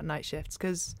I'm thinking about night shifts,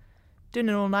 because doing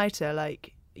an all-nighter,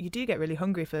 like, you do get really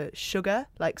hungry for sugar,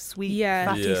 like sweet,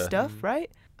 fatty stuff, right?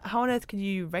 How on earth can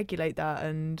you regulate that?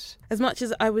 And as much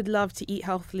as I would love to eat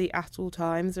healthily at all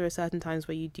times, there are certain times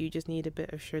where you do just need a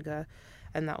bit of sugar,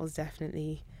 and that was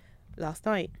definitely last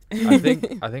night. I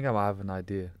think I might have an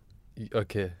idea.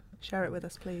 Okay. share it with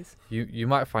us, please. You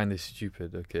might find this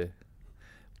stupid, okay,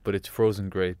 but it's frozen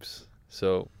grapes.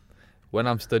 So when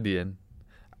I'm studying,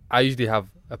 I usually have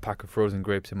a pack of frozen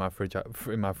grapes in my fridge,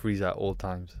 in my freezer at all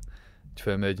times,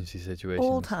 for emergency situations.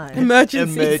 All time.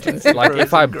 Emergency. Like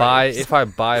if I buy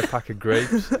a pack of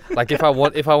grapes, like if I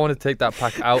want to take that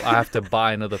pack out, I have to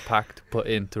buy another pack to put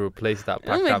in to replace that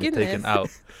pack that I'm taking out.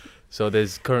 So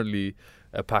there's currently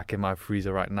a pack in my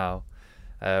freezer right now.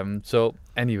 So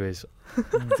anyways,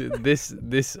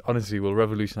 this honestly will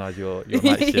revolutionize your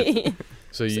night shift.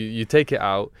 So you take it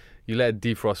out, you let it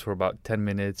defrost for about 10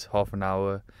 minutes, half an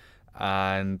hour,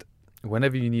 and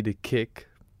whenever you need a kick,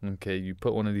 okay, you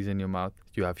put one of these in your mouth.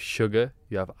 You have sugar,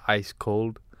 you have ice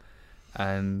cold,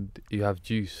 and you have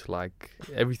juice, like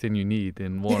everything you need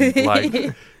in one.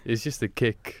 Like it's just a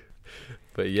kick.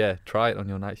 But yeah, try it on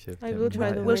your night shift. I will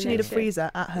try them. Will she need a Night shift.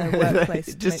 freezer at her workplace?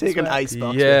 to Just make take an this work? ice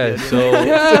box. Yeah, with you. so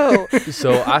No.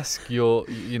 so ask your,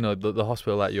 the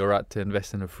hospital that you're at to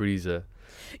invest in a freezer.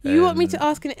 You want me to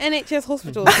ask an NHS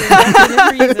hospital to Mm. invest in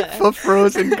a freezer? For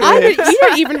frozen grapes. You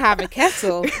don't even have a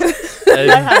kettle.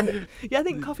 Um, Yeah, I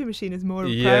think coffee machine is more of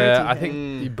a priority. yeah, I here. think,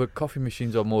 Mm. but coffee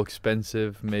machines are more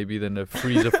expensive maybe than a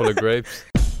freezer full of grapes.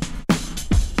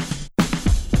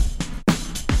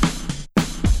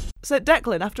 So,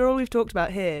 Declan, after all we've talked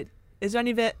about here, is there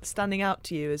any of it standing out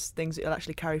to you as things that you'll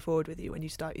actually carry forward with you when you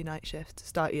start your night shift,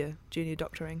 start your junior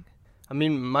doctoring? I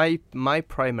mean, my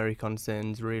primary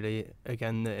concerns really,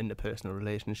 again, the interpersonal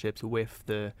relationships with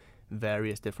the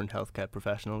various different healthcare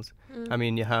professionals. I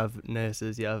mean, you have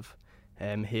nurses, you have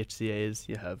HCAs,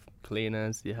 you have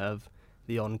cleaners, you have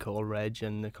the on-call reg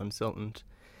and the consultant.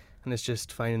 And it's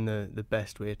just finding the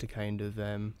best way to kind of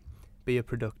be a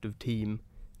productive team,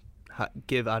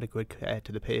 give adequate care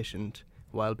to the patient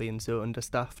while being so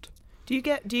understaffed. Do you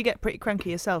get pretty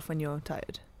cranky yourself when you're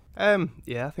tired?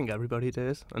 Yeah, I think everybody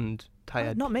does, and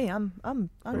tired. Not me. I'm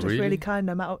just Really? really kind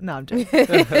no matter. No, I'm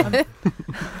joking.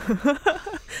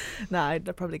 No,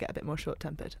 I'd probably get a bit more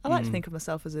short-tempered. I like to Mm. think of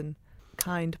myself as a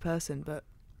kind person, but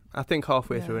I think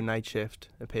halfway through Yeah. a night shift,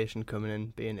 a patient coming in,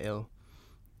 being ill,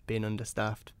 being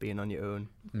understaffed, being on your own,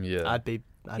 Yeah. I'd be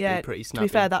pretty to snappy. be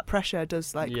fair, that pressure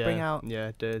does bring out Yeah,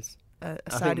 it does. a I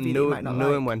side think of you that you might not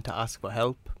knowing like. when to ask for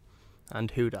help and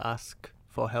who to ask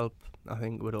for help, I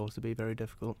think would also be very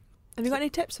difficult. Have you got any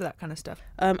tips for that kind of stuff?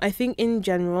 I think in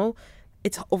general,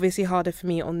 it's obviously harder for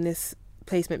me on this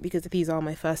placement because these are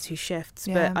my first 2 shifts,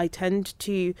 Yeah. but I tend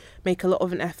to make a lot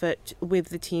of an effort with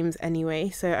the teams anyway.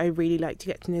 So I really like to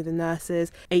get to know the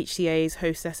nurses, HCAs,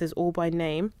 hostesses, all by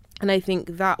name. And I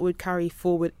think that would carry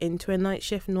forward into a night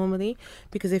shift normally,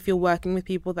 because if you're working with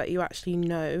people that you actually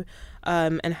know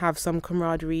and have some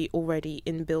camaraderie already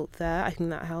inbuilt there, I think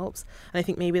that helps. And I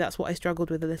think maybe that's what I struggled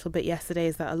with a little bit yesterday,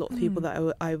 is that a lot of people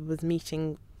that I was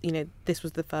meeting, this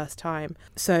was the first time.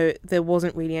 So there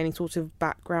wasn't really any sort of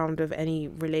background of any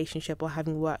relationship or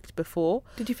having worked before.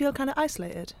 Did you feel kind of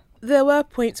isolated? There were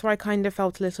points where I kind of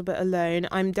felt a little bit alone.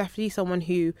 I'm definitely someone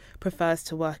who prefers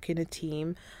to work in a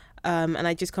team. And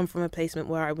I just come from a placement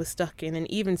where I was stuck in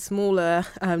an even smaller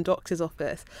doctor's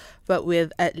office, but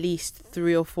with at least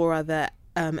 3 or 4 other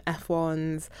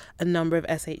F1s, a number of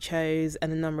SHOs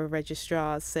and a number of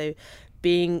registrars. So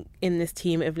being in this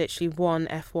team of literally 1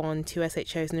 F1, 2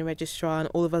 SHOs and a registrar, and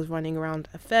all of us running around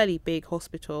a fairly big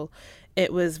hospital,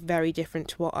 it was very different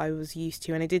to what I was used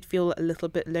to. And I did feel a little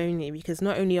bit lonely, because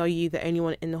not only are you the only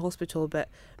one in the hospital, but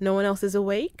no one else is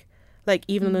awake. Like,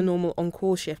 even on a normal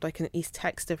on-call shift, I can at least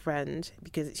text a friend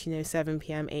because it's, 7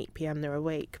 p.m, 8 p.m, they're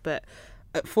awake. But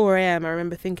at 4 a.m, I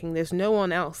remember thinking there's no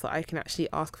one else that I can actually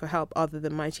ask for help other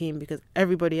than my team, because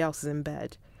everybody else is in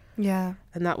bed. Yeah,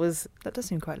 And that was that does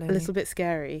seem quite a lonely. little bit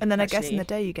scary. And then I guess in actually. the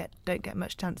day you don't get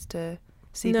much chance to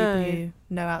see No. people you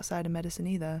know outside of medicine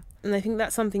either. And I think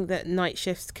that's something that night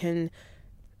shifts can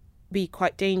be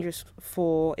quite dangerous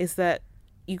for, is that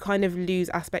you kind of lose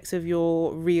aspects of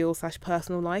your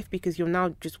real/personal life, because you're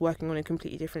now just working on a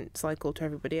completely different cycle to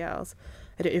everybody else.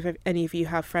 I don't know if any of you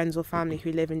have friends or family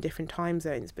who live in different time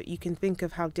zones, but you can think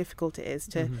of how difficult it is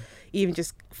to even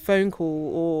just phone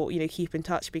call or, keep in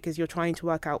touch, because you're trying to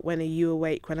work out, when are you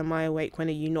awake, when am I awake, when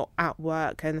are you not at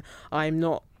work and I'm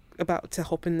not about to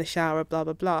hop in the shower, blah,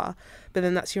 blah, blah. But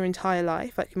then that's your entire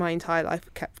life. Like, my entire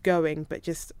life kept going, but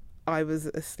just I was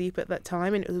asleep at that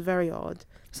time, and it was very odd.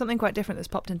 Something quite different that's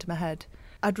popped into my head.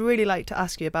 I'd really like to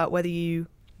ask you about whether you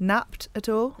napped at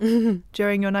all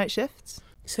during your night shifts.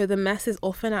 So the mess is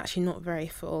often actually not very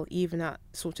full, even at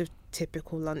sort of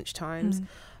typical lunch times.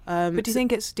 But do you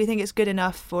think it's good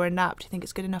enough for a nap? Do you think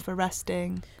it's good enough for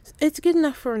resting? It's good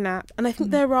enough for a nap, and I think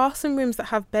there are some rooms that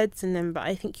have beds in them, but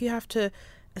I think you have to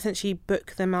essentially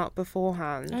book them out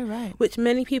beforehand. Oh, right. Which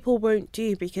many people won't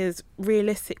do, because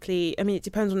realistically, I mean, it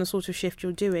depends on the sort of shift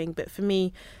you're doing, but for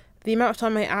me, the amount of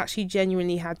time I actually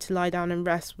genuinely had to lie down and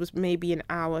rest was maybe an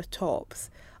hour tops.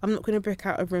 I'm not going to book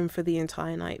out a room for the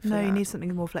entire night for No, that. you need something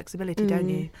with more flexibility, don't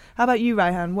you? How about you,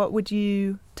 Raihan? What would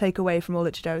you take away from all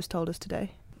that Jadera's told us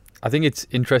today? I think it's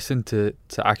interesting to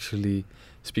actually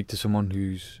speak to someone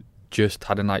who's just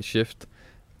had a night shift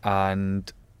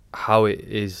and how it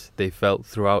is they felt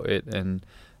throughout it, and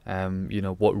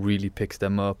what really picks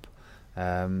them up.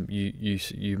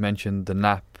 You mentioned the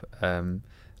nap.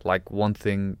 Like, one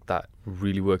thing that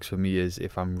really works for me is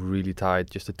if I'm really tired,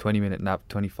 just a 20-minute nap,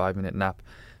 25-minute nap,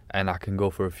 and I can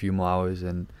go for a few more hours,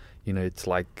 and it's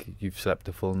like you've slept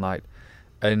a full night.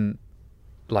 And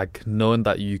like, knowing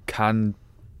that you can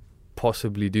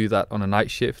possibly do that on a night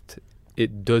shift,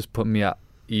 it does put me at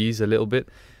ease a little bit,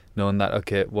 knowing that,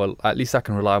 okay, well, at least I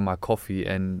can rely on my coffee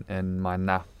and my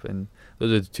nap, and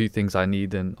those are the two things I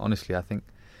need. And honestly, I think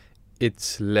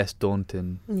it's less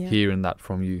daunting hearing that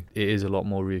from you. It is a lot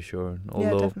more reassuring.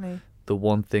 Although definitely. The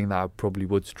one thing that I probably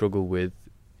would struggle with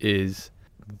is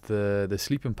the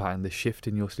sleeping pattern, the shift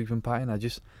in your sleeping pattern. I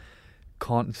just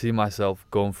can't see myself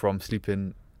going from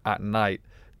sleeping at night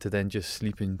to then just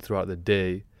sleeping throughout the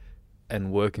day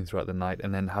and working throughout the night,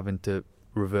 and then having to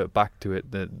revert back to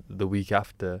it the week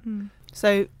after.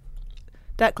 So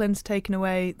Declan's taken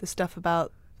away the stuff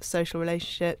about social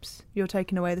relationships. You're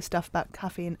taking away the stuff about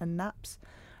caffeine and naps.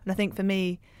 And I think for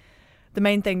me, the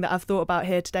main thing that I've thought about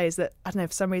here today is that, I don't know,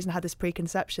 for some reason I had this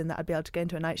preconception that I'd be able to go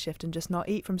into a night shift and just not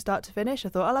eat from start to finish. I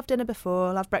thought, I'll have dinner before,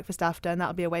 I'll have breakfast after, and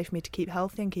that'll be a way for me to keep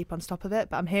healthy and keep on top of it.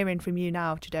 But I'm hearing from you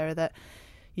now, Chidera, that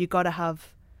you got to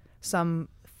have some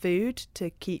food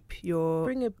to keep your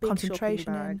Bring a big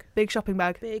concentration shopping in. bag. Big shopping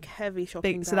bag. Big, heavy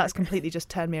shopping bag. So that's completely just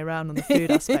turned me around on the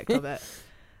food aspect of it.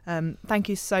 Thank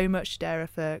you so much, Chidera,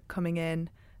 for coming in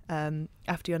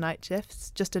after your night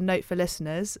shifts. Just a note for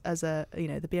listeners, the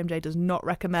BMJ does not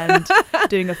recommend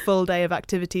doing a full day of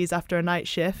activities after a night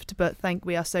shift, but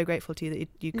we are so grateful to you that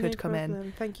you could come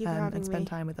in. Thank you for having and spend me.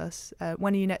 time with us.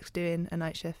 When are you next doing a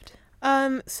night shift?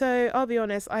 So I'll be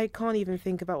honest, I can't even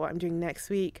think about what I'm doing next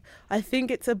week. I think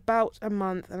it's about a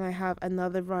month, and I have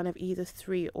another run of either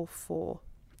 3 or 4.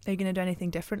 Are you going to do anything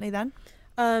differently then?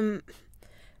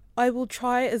 I will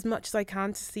try as much as I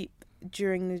can to sleep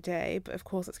during the day, but of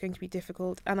course it's going to be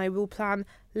difficult, and I will plan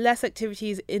less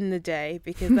activities in the day,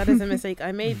 because that is a mistake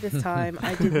I made this time.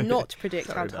 I did not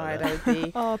predict how tired I would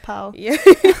be. Oh, pal. Yeah.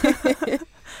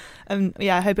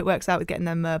 I hope it works out with getting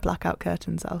them blackout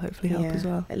curtains. That'll hopefully help as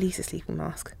well. At least a sleeping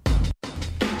mask.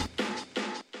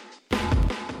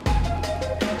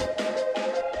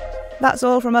 That's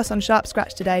all from us on Sharp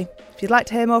Scratch today. If you'd like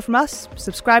to hear more from us,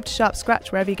 subscribe to Sharp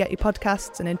Scratch wherever you get your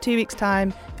podcasts, and in 2 weeks'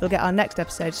 time, you'll get our next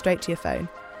episode straight to your phone.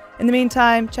 In the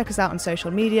meantime, check us out on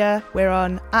social media. We're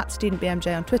on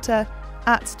 @StudentBMJ on Twitter,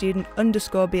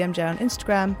 @student_BMJ on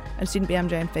Instagram, and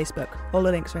StudentBMJ on Facebook. All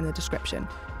the links are in the description.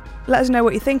 Let us know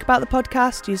what you think about the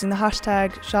podcast using the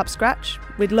hashtag Sharp Scratch.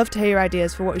 We'd love to hear your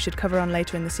ideas for what we should cover on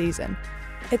later in the season.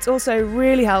 It's also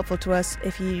really helpful to us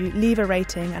if you leave a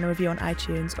rating and a review on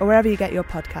iTunes or wherever you get your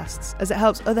podcasts, as it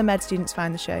helps other med students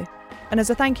find the show. And as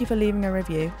a thank you for leaving a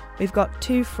review, we've got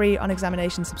 2 free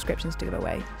on-examination subscriptions to give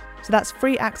away. So that's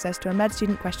free access to a med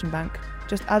student question bank,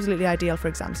 just absolutely ideal for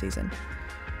exam season.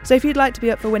 So if you'd like to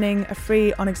be up for winning a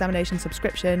free on-examination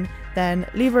subscription, then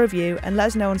leave a review and let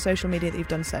us know on social media that you've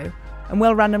done so, and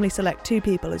we'll randomly select 2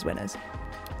 people as winners.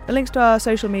 The links to our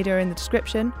social media are in the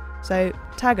description, so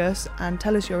tag us and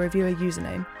tell us your reviewer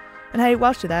username. And hey,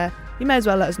 whilst you're there, you may as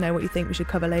well let us know what you think we should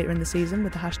cover later in the season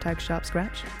with the hashtag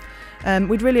SharpScratch.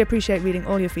 We'd really appreciate reading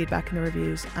all your feedback in the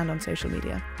reviews and on social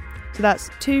media. So that's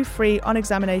 2 free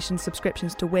on-examination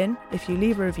subscriptions to win if you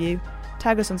leave a review,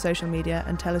 tag us on social media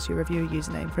and tell us your reviewer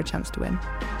username for a chance to win.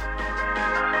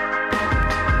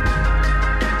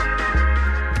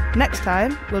 Next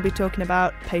time, we'll be talking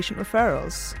about patient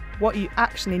referrals, what you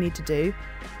actually need to do,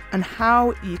 and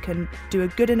how you can do a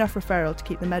good enough referral to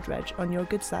keep the MedReg on your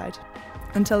good side.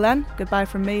 Until then, goodbye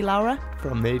from me, Laura.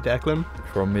 From me, Declan.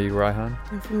 From me, Raihan.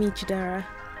 And from me, Chidera.